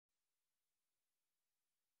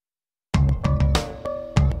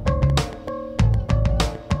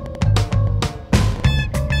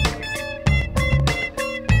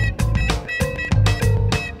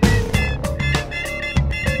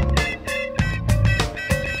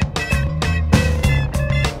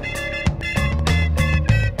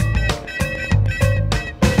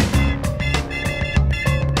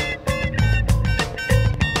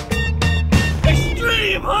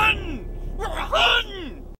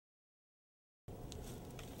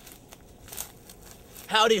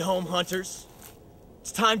Howdy, home hunters.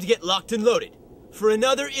 It's time to get locked and loaded for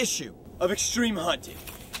another issue of Extreme Hunting.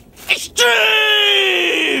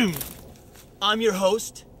 Extreme! I'm your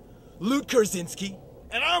host, Lute Kurzinski.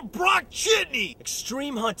 And I'm Brock Chitney.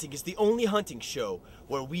 Extreme Hunting is the only hunting show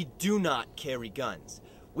where we do not carry guns.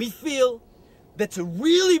 We feel that to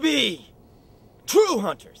really be true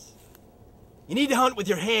hunters, you need to hunt with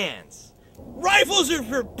your hands. Rifles are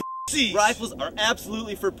for pussies. Rifles are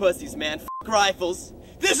absolutely for pussies, man. F rifles.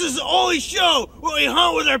 This is the only show where we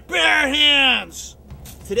hunt with our bare hands.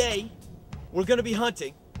 Today, we're gonna be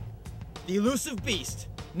hunting the elusive beast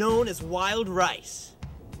known as wild rice.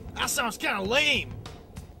 That sounds kind of lame.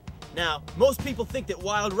 Now, most people think that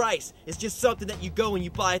wild rice is just something that you go and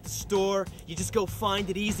you buy at the store, you just go find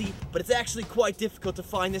it easy, but it's actually quite difficult to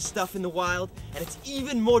find this stuff in the wild, and it's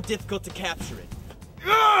even more difficult to capture it.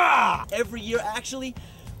 Every year, actually,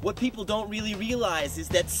 what people don't really realize is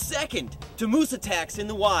that second to moose attacks in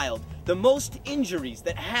the wild, the most injuries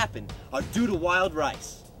that happen are due to wild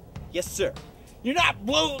rice. Yes, sir. You're not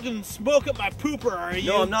blowing smoke up my pooper, are you?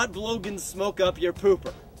 No, I'm not blowing smoke up your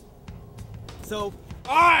pooper. So,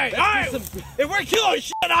 alright, if we're killing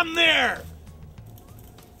shit, I'm there.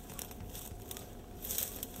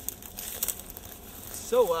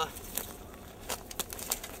 So,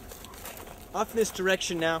 off in this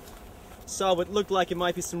direction now, saw what looked like it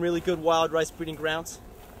might be some really good wild rice breeding grounds.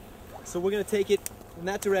 So we're gonna take it in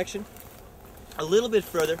that direction, a little bit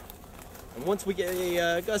further, and once we get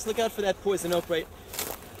guys, look out for that poison oak, right?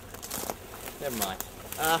 Never mind.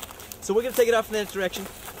 So we're gonna take it off in that direction.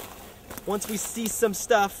 Once we see some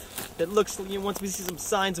stuff that looks, once we see some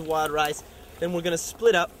signs of wild rice, then we're gonna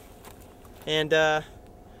split up and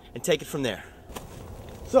take it from there.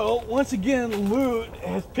 So once again, Lute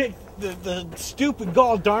has picked the stupid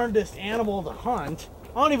gall darndest animal to hunt.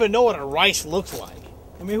 I don't even know what a rice looks like.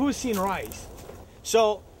 I mean, who's seen rice?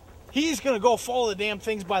 So he's gonna go follow the damn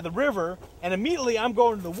things by the river, and immediately I'm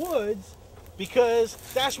going to the woods because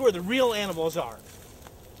that's where the real animals are.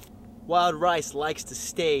 Wild rice likes to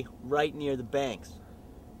stay right near the banks.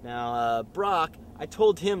 Now, Brock, I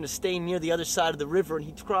told him to stay near the other side of the river, and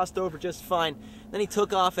he crossed over just fine. Then he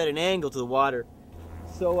took off at an angle to the water.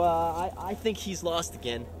 So, I think he's lost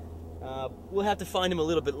again. We'll have to find him a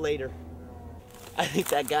little bit later. I think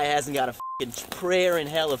that guy hasn't got a f***ing prayer in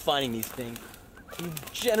hell of finding these things. He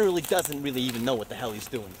generally doesn't really even know what the hell he's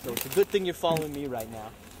doing. So it's a good thing you're following me right now.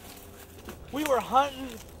 We were hunting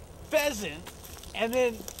pheasant, and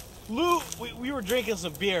then Lou, we were drinking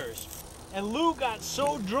some beers, and Lou got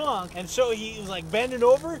so drunk, and so he was like bending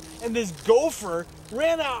over, and this gopher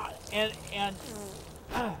ran out and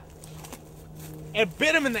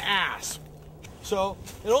bit him in the ass. So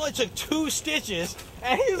it only took 2 stitches,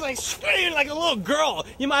 and he was like screaming like a little girl.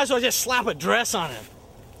 You might as well just slap a dress on him.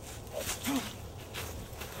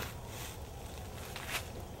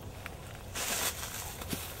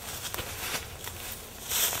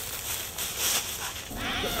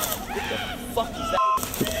 Fuck is that?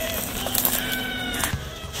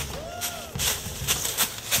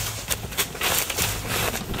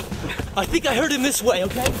 I think I heard him this way,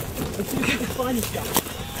 okay? Let's see if we can find this guy.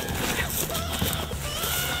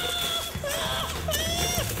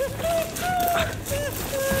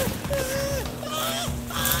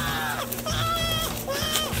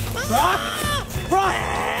 Brock! Brock!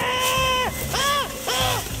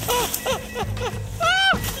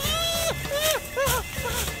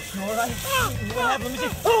 Alright, what happened? Let me see.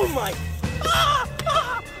 Oh my!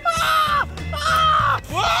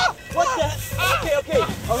 What the? Okay.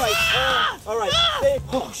 Alright.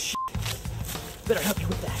 Oh shit. Better help you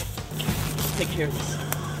with that. Take care of this.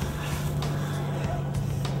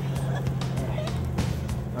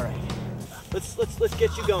 Alright. Let's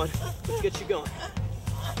get you going. Let's get you going.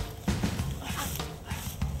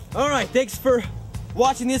 Alright, thanks for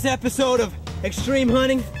watching this episode of Extreme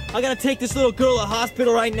Hunting. I gotta take this little girl to the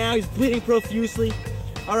hospital right now. He's bleeding profusely.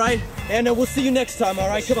 Alright, and we'll see you next time,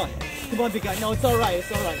 alright? Come on, big guy. No, it's alright,